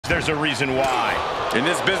there's a reason why. In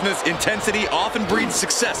this business, intensity often breeds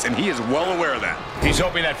success, and he is well aware of that. He's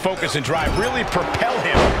hoping that focus and drive really propel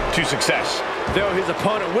him to success. Though his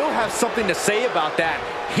opponent will have something to say about that,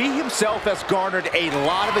 he himself has garnered a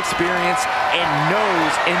lot of experience and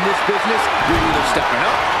knows in this business you're either stepping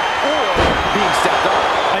up or being stepped on.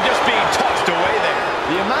 And just being tossed away there.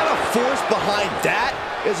 The amount of force behind that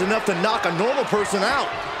is enough to knock a normal person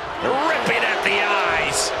out. Ripping at the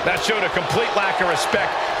eyes. That showed a complete lack of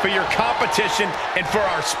respect for your competition and for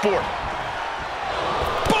our sport.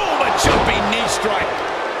 Boom, a jumping knee strike.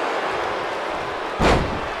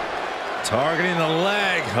 Targeting the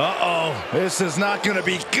leg. Uh-oh. This is not going to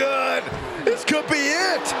be good. This could be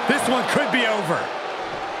it. This one could be over.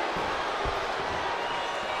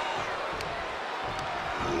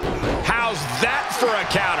 How's that for a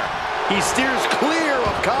counter? He steers clear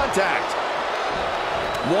of contact.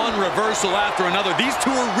 One reversal after another. These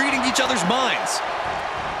two are reading each other's minds.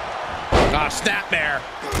 Ah, snap there.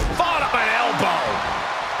 Fought up an elbow.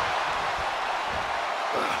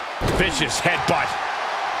 Vicious headbutt.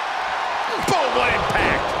 Boom, what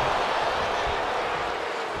impact.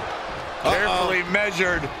 Carefully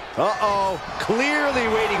measured. Uh-oh. Clearly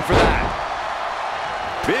waiting for that.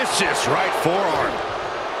 Vicious right forearm.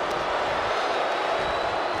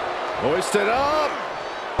 Hoisted up.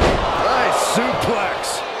 Nice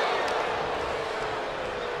suplex.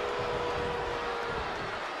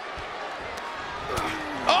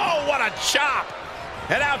 Oh, what a chop.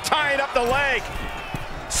 And now tying up the leg.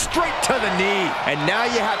 Straight to the knee. And now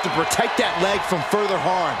you have to protect that leg from further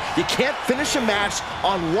harm. You can't finish a match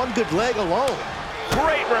on one good leg alone.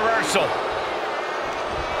 Great reversal.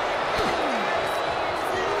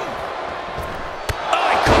 Oh,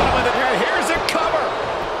 he caught him with it here. Here's a cover.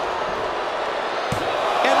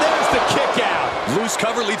 And there's the kick out. Loose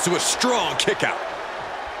cover leads to a strong kick out.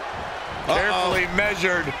 Carefully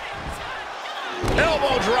measured.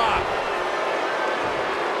 Elbow drop.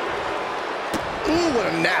 Ooh, what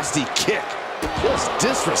a nasty kick. Just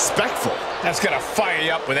disrespectful. That's going to fire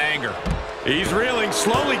you up with anger. He's reeling,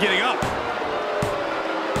 slowly getting up.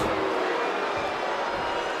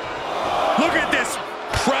 Look at this.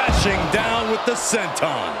 Crashing down with the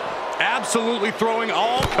senton. Absolutely throwing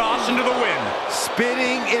all caution to the wind.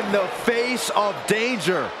 Spitting in the face of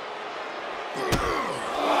danger.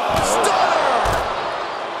 Stunner!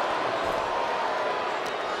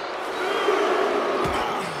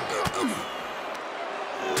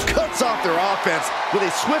 Cuts off their offense with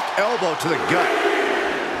a swift elbow to the gut.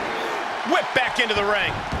 Whip back into the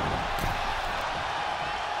ring.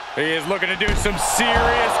 He is looking to do some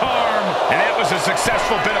serious harm. And that was a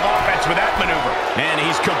successful bit of offense with that maneuver. And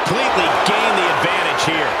he's completely gained the advantage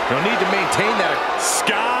here. They'll need to maintain that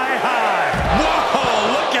Sky high.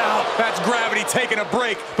 Whoa, look out. That's gravity taking a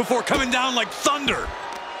break before coming down like thunder.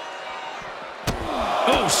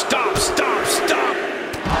 Oh, stop, stop, stop.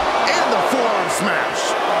 and the forearm smash.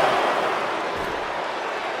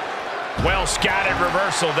 Well scattered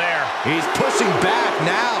reversal there. He's pushing back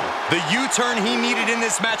now. The U-turn he needed in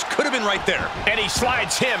this match could have been right there. And he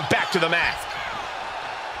slides him back to the mat.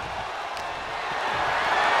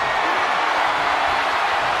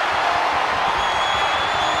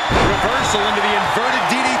 Reversal into the inverted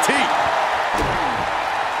DDT.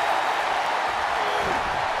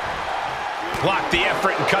 Block the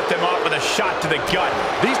effort and cut them off with a shot to the gut.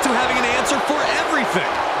 These two having an answer for everything.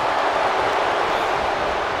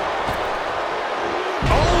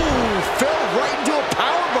 Fell right into a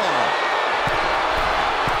powerbomb.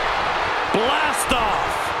 Blast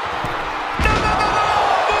off. No!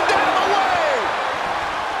 Moved out of the way.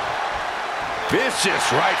 Vicious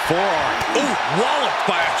right forearm. Ooh, walloped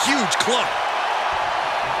by a huge club.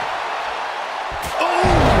 Oh!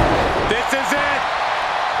 This is it.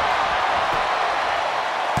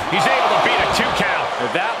 He's able to beat a 2 count.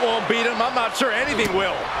 If that won't beat him, I'm not sure anything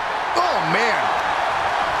will. Oh, man.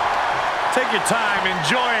 Take your time,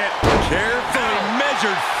 enjoy it. Carefully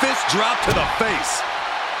measured fist drop to the face.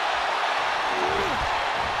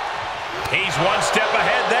 He's one step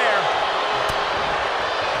ahead there.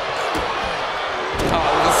 Oh,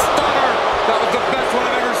 the stunner. That was the best one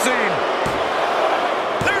I've ever seen.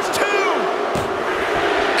 There's 2.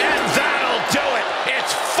 And that'll do it.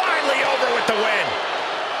 It's finally over with the win.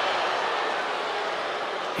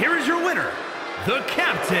 Here is your winner, the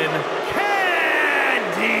Captain Candyman.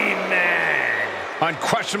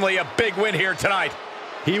 Unquestionably a big win here tonight.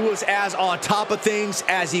 He was as on top of things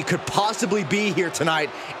as he could possibly be here tonight,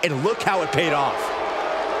 and look how it paid off.